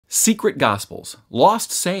Secret Gospels,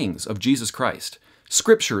 lost sayings of Jesus Christ,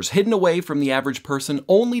 scriptures hidden away from the average person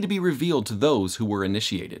only to be revealed to those who were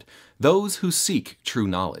initiated, those who seek true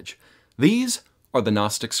knowledge. These are the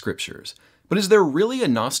Gnostic Scriptures. But is there really a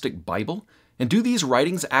Gnostic Bible? And do these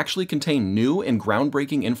writings actually contain new and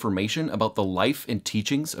groundbreaking information about the life and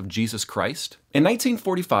teachings of Jesus Christ? In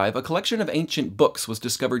 1945, a collection of ancient books was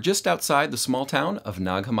discovered just outside the small town of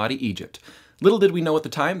Nag Hammadi, Egypt. Little did we know at the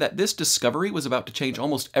time that this discovery was about to change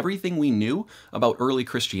almost everything we knew about early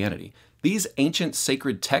Christianity. These ancient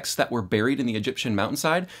sacred texts that were buried in the Egyptian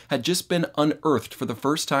mountainside had just been unearthed for the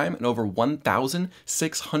first time in over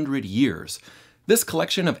 1,600 years. This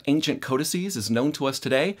collection of ancient codices is known to us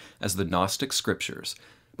today as the Gnostic Scriptures.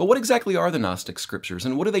 But what exactly are the Gnostic Scriptures,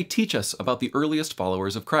 and what do they teach us about the earliest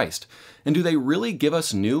followers of Christ? And do they really give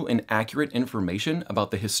us new and accurate information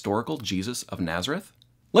about the historical Jesus of Nazareth?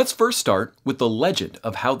 Let's first start with the legend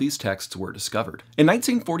of how these texts were discovered. In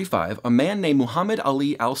 1945, a man named Muhammad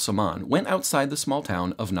Ali al-Saman went outside the small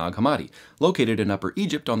town of Nag Hammadi, located in Upper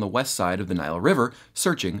Egypt on the west side of the Nile River,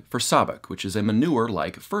 searching for sabak, which is a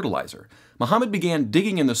manure-like fertilizer. Muhammad began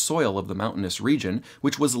digging in the soil of the mountainous region,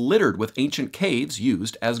 which was littered with ancient caves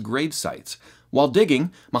used as grave sites. While digging,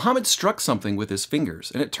 Muhammad struck something with his fingers,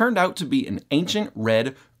 and it turned out to be an ancient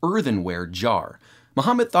red earthenware jar.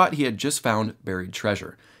 Muhammad thought he had just found buried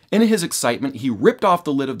treasure. In his excitement, he ripped off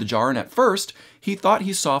the lid of the jar, and at first, he thought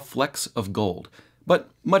he saw flecks of gold.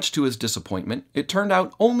 But much to his disappointment, it turned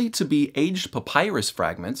out only to be aged papyrus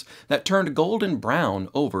fragments that turned golden brown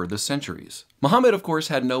over the centuries. Muhammad, of course,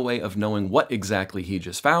 had no way of knowing what exactly he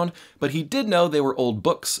just found, but he did know they were old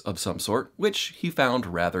books of some sort, which he found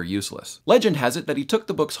rather useless. Legend has it that he took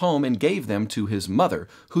the books home and gave them to his mother,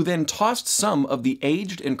 who then tossed some of the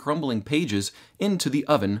aged and crumbling pages into the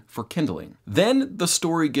oven for kindling. Then the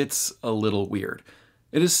story gets a little weird.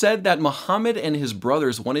 It is said that Muhammad and his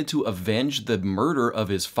brothers wanted to avenge the murder of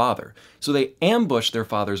his father, so they ambushed their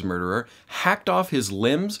father's murderer, hacked off his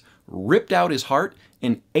limbs, ripped out his heart,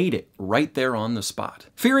 and ate it right there on the spot.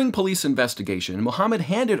 Fearing police investigation, Muhammad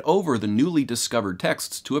handed over the newly discovered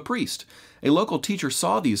texts to a priest. A local teacher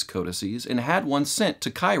saw these codices and had one sent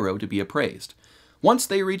to Cairo to be appraised. Once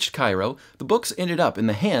they reached Cairo, the books ended up in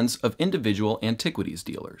the hands of individual antiquities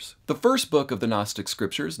dealers. The first book of the Gnostic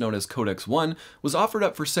Scriptures, known as Codex I, was offered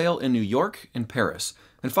up for sale in New York and Paris.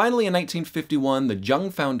 And finally, in 1951, the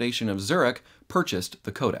Jung Foundation of Zurich purchased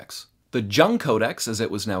the Codex. The Jung Codex, as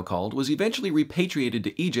it was now called, was eventually repatriated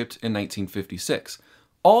to Egypt in 1956.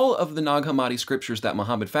 All of the Nag Hammadi scriptures that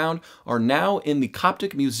Muhammad found are now in the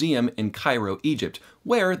Coptic Museum in Cairo, Egypt,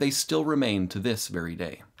 where they still remain to this very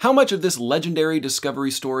day. How much of this legendary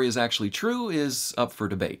discovery story is actually true is up for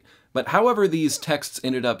debate. But however these texts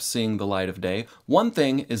ended up seeing the light of day, one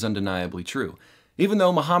thing is undeniably true. Even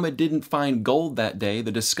though Muhammad didn't find gold that day,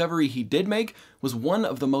 the discovery he did make was one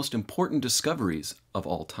of the most important discoveries of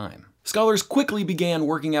all time. Scholars quickly began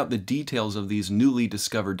working out the details of these newly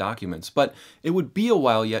discovered documents, but it would be a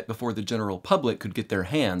while yet before the general public could get their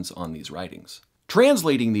hands on these writings.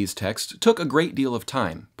 Translating these texts took a great deal of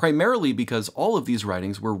time, primarily because all of these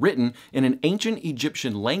writings were written in an ancient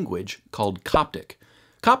Egyptian language called Coptic.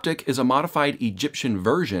 Coptic is a modified Egyptian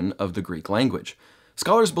version of the Greek language.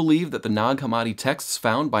 Scholars believe that the Nag Hammadi texts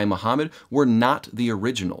found by Muhammad were not the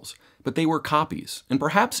originals, but they were copies, and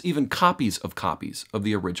perhaps even copies of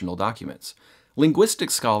the original documents. Linguistic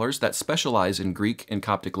scholars that specialize in Greek and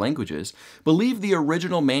Coptic languages believe the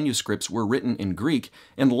original manuscripts were written in Greek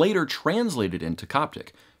and later translated into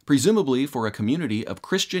Coptic, presumably for a community of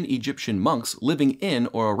Christian Egyptian monks living in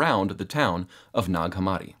or around the town of Nag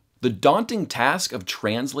Hammadi. The daunting task of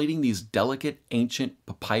translating these delicate ancient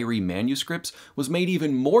papyri manuscripts was made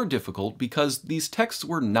even more difficult because these texts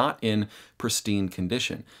were not in pristine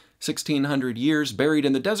condition. 1,600 years buried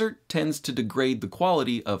in the desert tends to degrade the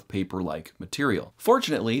quality of paper-like material.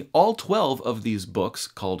 Fortunately, all 12 of these books,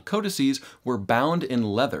 called codices, were bound in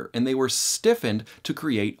leather, and they were stiffened to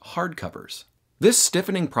create hardcovers. This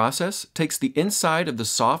stiffening process takes the inside of the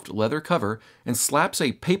soft leather cover and slaps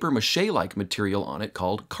a papier-mâché-like material on it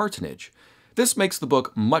called cartonnage. This makes the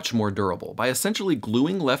book much more durable by essentially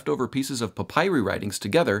gluing leftover pieces of papyri writings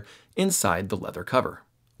together inside the leather cover.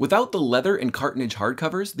 Without the leather and cartonnage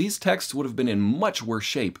hardcovers, these texts would have been in much worse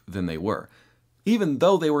shape than they were. Even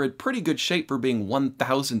though they were in pretty good shape for being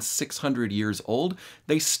 1,600 years old,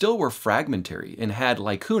 they still were fragmentary and had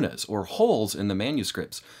lacunas or holes in the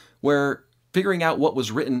manuscripts, where figuring out what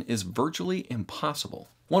was written is virtually impossible.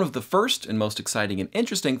 One of the first and most exciting and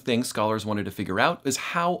interesting things scholars wanted to figure out is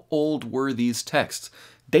how old were these texts.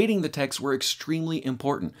 Dating the texts were extremely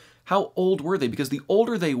important. How old were they? Because the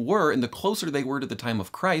older they were and the closer they were to the time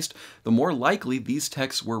of Christ, the more likely these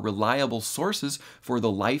texts were reliable sources for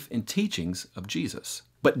the life and teachings of Jesus.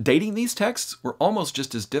 But dating these texts were almost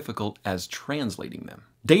just as difficult as translating them.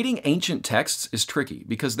 Dating ancient texts is tricky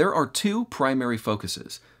because there are two primary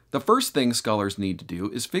focuses. The first thing scholars need to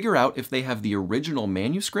do is figure out if they have the original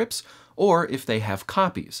manuscripts or if they have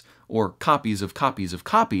copies, or copies of copies of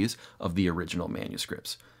copies of the original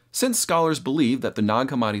manuscripts. Since scholars believe that the Nag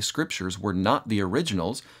Hammadi scriptures were not the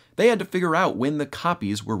originals, they had to figure out when the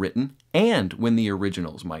copies were written and when the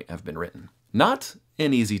originals might have been written. Not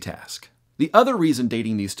an easy task. The other reason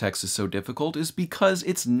dating these texts is so difficult is because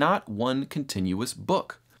it's not one continuous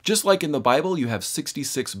book. Just like in the Bible, you have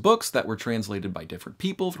 66 books that were translated by different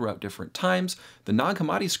people throughout different times, the Nag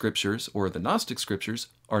Hammadi scriptures, or the Gnostic Scriptures,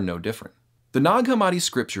 are no different. The Nag Hammadi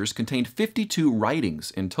scriptures contained 52 writings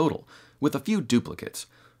in total, with a few duplicates.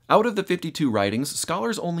 Out of the 52 writings,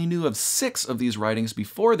 scholars only knew of 6 of these writings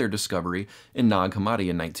before their discovery in Nag Hammadi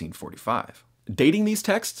in 1945. Dating these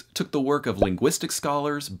texts took the work of linguistic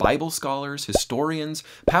scholars, Bible scholars, historians,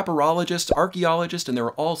 papyrologists, archaeologists, and they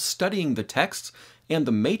were all studying the texts and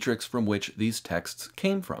the matrix from which these texts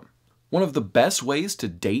came from. One of the best ways to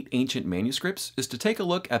date ancient manuscripts is to take a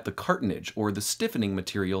look at the cartonnage, or the stiffening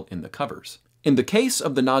material in the covers. In the case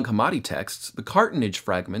of the Nag Hammadi texts, the cartonnage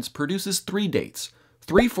fragments produces 3 dates: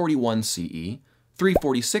 341 CE,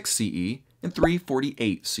 346 CE, and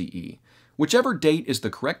 348 CE. Whichever date is the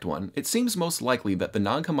correct one, it seems most likely that the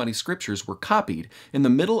Nag Hammadi scriptures were copied in the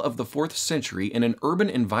middle of the 4th century in an urban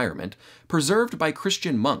environment, preserved by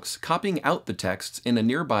Christian monks copying out the texts in a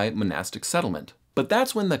nearby monastic settlement. But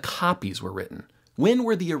that's when the copies were written. When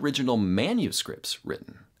were the original manuscripts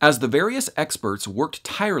written? As the various experts worked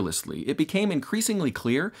tirelessly, it became increasingly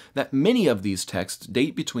clear that many of these texts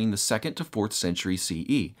date between the 2nd to 4th century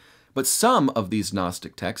CE. But some of these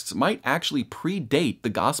Gnostic texts might actually predate the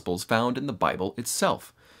Gospels found in the Bible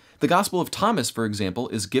itself. The Gospel of Thomas, for example,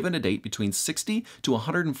 is given a date between 60 to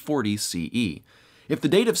 140 CE. If the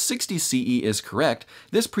date of 60 CE is correct,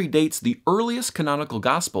 this predates the earliest canonical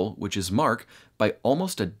Gospel, which is Mark, by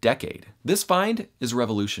almost a decade. This find is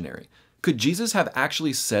revolutionary. Could Jesus have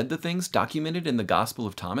actually said the things documented in the Gospel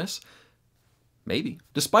of Thomas? Maybe.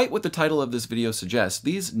 Despite what the title of this video suggests,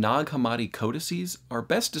 these Nag Hammadi codices are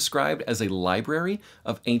best described as a library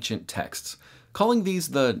of ancient texts. Calling these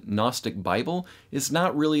the Gnostic Bible is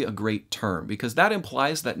not really a great term, because that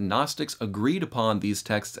implies that Gnostics agreed upon these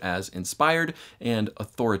texts as inspired and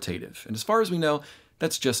authoritative. And as far as we know,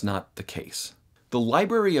 that's just not the case. The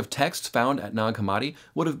library of texts found at Nag Hammadi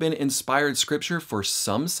would have been inspired scripture for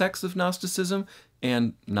some sects of Gnosticism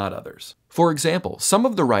and not others. For example, some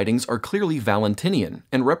of the writings are clearly Valentinian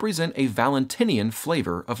and represent a Valentinian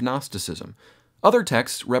flavor of Gnosticism. Other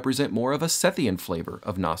texts represent more of a Sethian flavor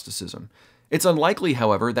of Gnosticism. It's unlikely,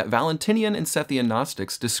 however, that Valentinian and Sethian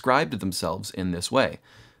Gnostics described themselves in this way.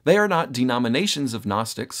 They are not denominations of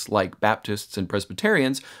Gnostics, like Baptists and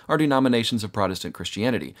Presbyterians are denominations of Protestant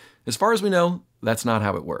Christianity. As far as we know, that's not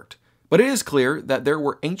how it worked. But it is clear that there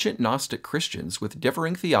were ancient Gnostic Christians with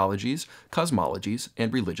differing theologies, cosmologies,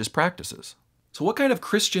 and religious practices. So what kind of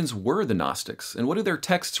Christians were the Gnostics, and what do their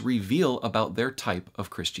texts reveal about their type of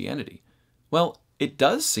Christianity? Well, it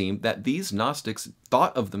does seem that these Gnostics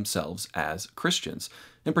thought of themselves as Christians,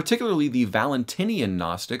 and particularly the Valentinian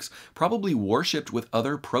Gnostics probably worshipped with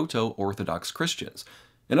other proto-Orthodox Christians.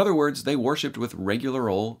 In other words, they worshipped with regular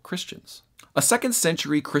old Christians. A 2nd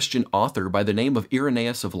century Christian author by the name of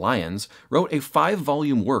Irenaeus of Lyons wrote a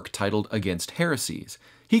 5-volume work titled Against Heresies.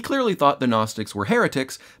 He clearly thought the Gnostics were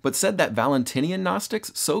heretics, but said that Valentinian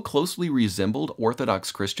Gnostics so closely resembled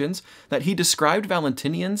Orthodox Christians that he described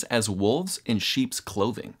Valentinians as wolves in sheep's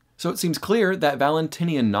clothing. So it seems clear that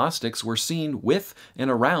Valentinian Gnostics were seen with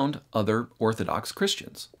and around other Orthodox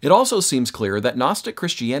Christians. It also seems clear that Gnostic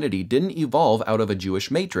Christianity didn't evolve out of a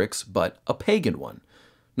Jewish matrix, but a pagan one.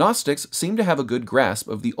 Gnostics seem to have a good grasp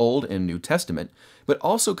of the Old and New Testament, but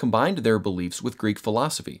also combined their beliefs with Greek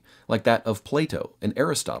philosophy, like that of Plato and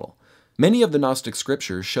Aristotle. Many of the Gnostic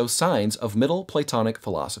scriptures show signs of Middle Platonic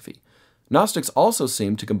philosophy. Gnostics also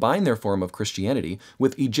seem to combine their form of Christianity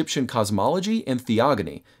with Egyptian cosmology and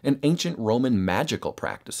theogony and ancient Roman magical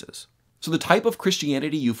practices. So the type of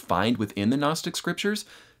Christianity you find within the Gnostic scriptures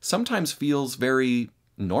sometimes feels very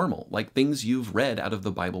normal, like things you've read out of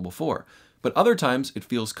the Bible before. But other times it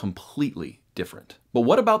feels completely different. But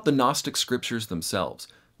what about the Gnostic scriptures themselves?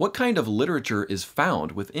 What kind of literature is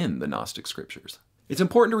found within the Gnostic scriptures? It's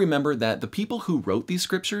important to remember that the people who wrote these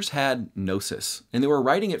scriptures had gnosis, and they were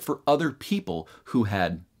writing it for other people who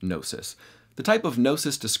had gnosis. The The type of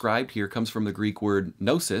gnosis described here comes from the Greek word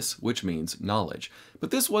gnosis, which means knowledge.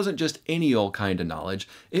 But this wasn't just any old kind of knowledge,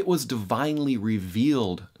 it was divinely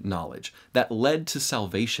revealed knowledge that led to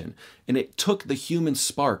salvation, and it took the human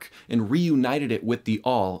spark and reunited it with the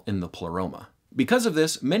all in the pleroma. Because of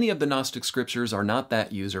this, many of the Gnostic Scriptures are not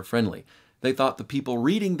that user-friendly. They thought the people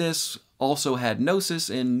reading this also had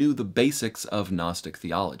gnosis and knew the basics of Gnostic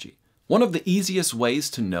theology. One of the easiest ways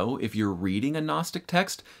to know if you're reading a Gnostic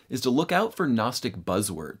text is to look out for Gnostic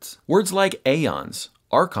buzzwords. Words like aeons,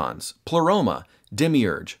 archons, pleroma,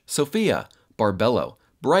 demiurge, sophia, barbello,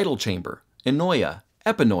 bridal chamber, enoia,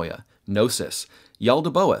 epinoia, gnosis,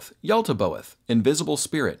 yaldabaoth, invisible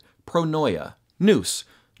spirit, pronoia, nous,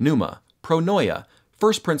 pneuma, pronoia,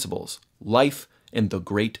 first principles, life, and the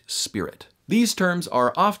Great Spirit. These terms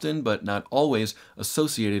are often, but not always,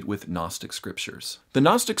 associated with Gnostic Scriptures. The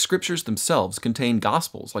Gnostic Scriptures themselves contain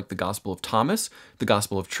Gospels like the Gospel of Thomas, the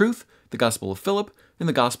Gospel of Truth, the Gospel of Philip, and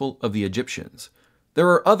the Gospel of the Egyptians. There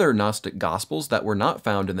are other Gnostic Gospels that were not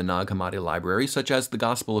found in the Nag Hammadi library, such as the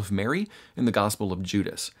Gospel of Mary and the Gospel of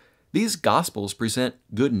Judas. These Gospels present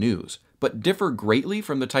good news, but differ greatly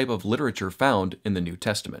from the type of literature found in the New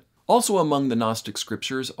Testament. Also among the Gnostic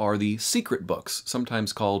Scriptures are the secret books,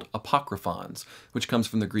 sometimes called apocryphons, which comes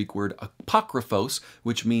from the Greek word apokryphos,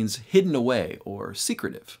 which means hidden away or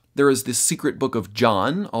secretive. There is the secret book of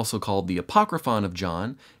John, also called the Apocryphon of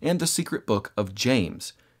John, and the secret book of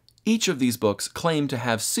James. Each of these books claim to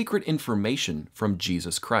have secret information from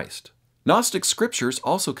Jesus Christ. Gnostic Scriptures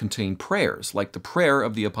also contain prayers, like the prayer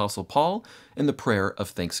of the Apostle Paul and the prayer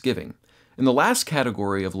of thanksgiving. And the last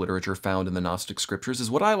category of literature found in the Gnostic Scriptures is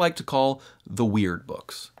what I like to call the weird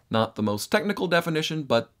books. Not the most technical definition,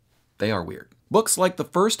 but they are weird. Books like the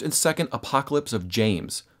first and second Apocalypse of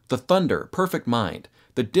James, the Thunder, Perfect Mind,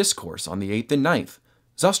 the Discourse on the Eighth and Ninth,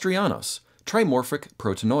 Zostrianos, Trimorphic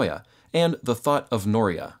Protonoia, and the Thought of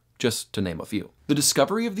Noria, just to name a few. The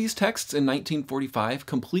discovery of these texts in 1945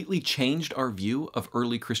 completely changed our view of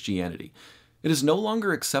early Christianity. It is no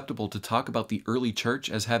longer acceptable to talk about the early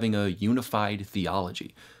church as having a unified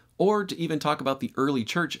theology, or to even talk about the early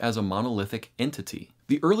church as a monolithic entity.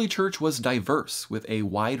 The early church was diverse, with a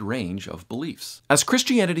wide range of beliefs. As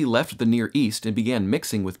Christianity left the Near East and began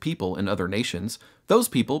mixing with people in other nations, those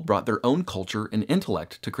people brought their own culture and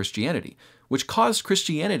intellect to Christianity, which caused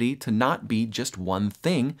Christianity to not be just one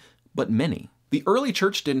thing, but many. The early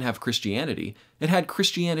church didn't have Christianity, it had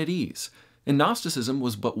Christianities. And Gnosticism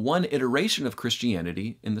was but one iteration of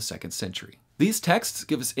Christianity in the 2nd century. These texts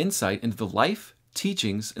give us insight into the life,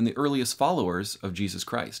 teachings, and the earliest followers of Jesus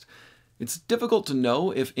Christ. It's difficult to know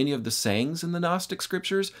if any of the sayings in the Gnostic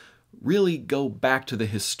Scriptures really go back to the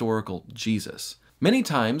historical Jesus. Many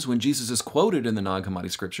times when Jesus is quoted in the Nag Hammadi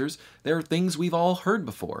Scriptures, there are things we've all heard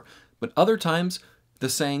before, but other times the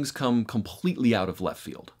sayings come completely out of left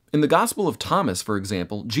field. In the Gospel of Thomas, for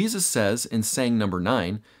example, Jesus says in saying number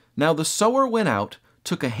 9, "Now the sower went out,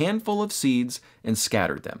 took a handful of seeds, and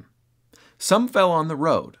scattered them. Some fell on the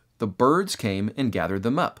road. The birds came and gathered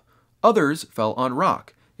them up. Others fell on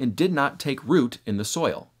rock, and did not take root in the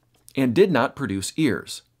soil, and did not produce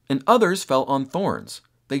ears. And others fell on thorns.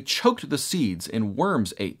 They choked the seeds, and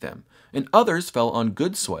worms ate them. And others fell on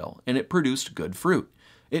good soil, and it produced good fruit.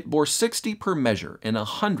 It bore 60 per measure, and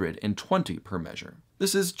 120 per measure."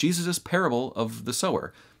 This is Jesus' parable of the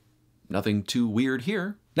sower. Nothing too weird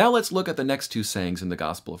here. Now let's look at the next two sayings in the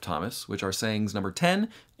Gospel of Thomas, which are sayings number 10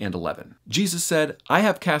 and 11. Jesus said, "I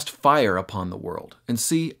have cast fire upon the world, and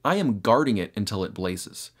see, I am guarding it until it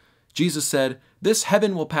blazes." Jesus said, "This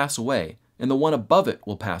heaven will pass away, and the one above it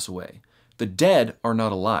will pass away. The dead are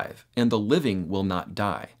not alive, and the living will not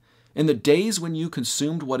die. In the days when you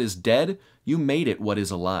consumed what is dead, you made it what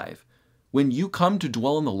is alive. When you come to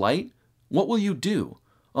dwell in the light, what will you do?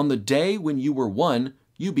 On the day when you were one,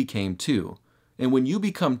 you became two. And when you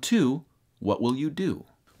become two, what will you do?"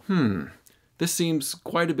 This seems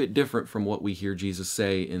quite a bit different from what we hear Jesus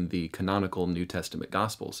say in the canonical New Testament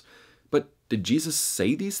Gospels. But did Jesus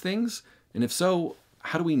say these things? And if so,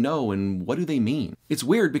 how do we know and what do they mean? It's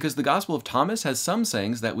weird because the Gospel of Thomas has some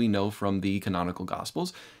sayings that we know from the canonical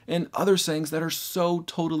Gospels and other sayings that are so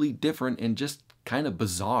totally different and just kind of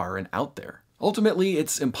bizarre and out there. Ultimately,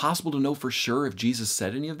 it's impossible to know for sure if Jesus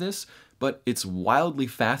said any of this, but it's wildly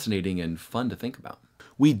fascinating and fun to think about.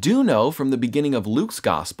 We do know from the beginning of Luke's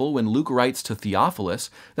Gospel, when Luke writes to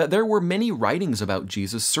Theophilus, that there were many writings about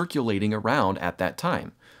Jesus circulating around at that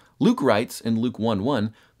time. Luke writes in Luke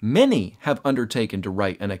 1:1, Many have undertaken to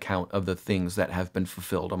write an account of the things that have been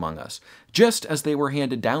fulfilled among us, just as they were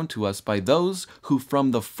handed down to us by those who from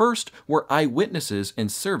the first were eyewitnesses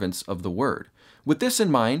and servants of the word. With this in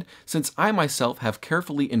mind, since I myself have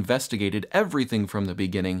carefully investigated everything from the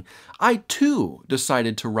beginning, I too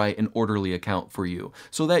decided to write an orderly account for you,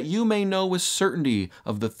 so that you may know with certainty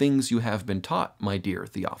of the things you have been taught, my dear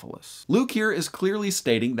Theophilus. Luke here is clearly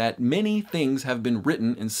stating that many things have been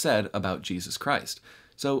written and said about Jesus Christ.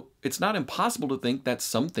 So it's not impossible to think that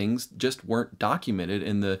some things just weren't documented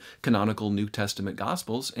in the canonical New Testament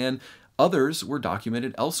Gospels, and others were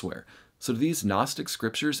documented elsewhere. So do these Gnostic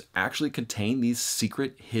Scriptures actually contain these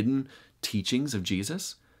secret, hidden teachings of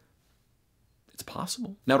Jesus? It's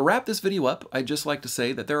possible. Now, to wrap this video up, I'd just like to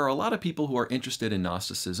say that there are a lot of people who are interested in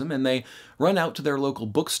Gnosticism, and they run out to their local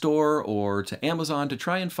bookstore or to Amazon to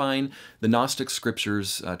try and find the Gnostic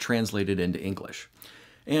Scriptures translated into English.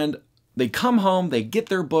 And they come home, they get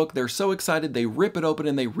their book, they're so excited, they rip it open,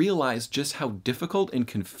 and they realize just how difficult and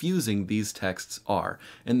confusing these texts are.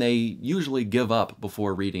 And they usually give up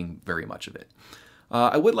before reading very much of it.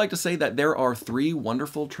 I would like to say that there are 3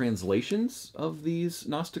 wonderful translations of these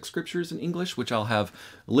Gnostic Scriptures in English, which I'll have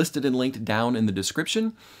listed and linked down in the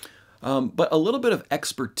description. But a little bit of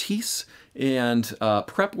expertise and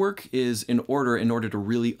prep work is in order to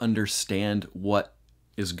really understand what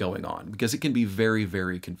is going on, because it can be very,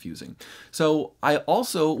 very confusing. So I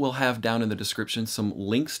also will have down in the description some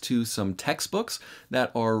links to some textbooks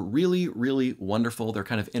that are really, really wonderful. They're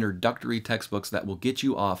kind of introductory textbooks that will get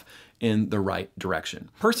you off in the right direction.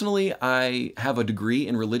 Personally, I have a degree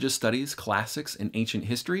in religious studies, classics, and ancient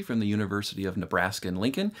history from the University of Nebraska in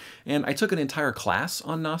Lincoln, and I took an entire class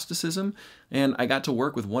on Gnosticism, and I got to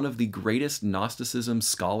work with one of the greatest Gnosticism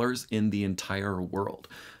scholars in the entire world.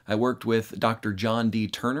 I worked with Dr. John D.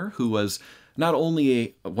 Turner, who was not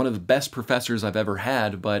only one of the best professors I've ever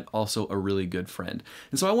had, but also a really good friend.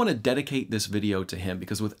 And so I want to dedicate this video to him,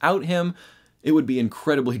 because without him, it would be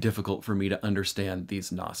incredibly difficult for me to understand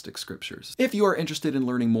these Gnostic Scriptures. If you are interested in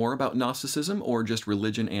learning more about Gnosticism or just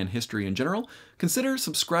religion and history in general, consider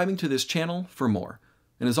subscribing to this channel for more.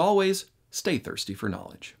 And as always, stay thirsty for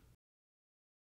knowledge.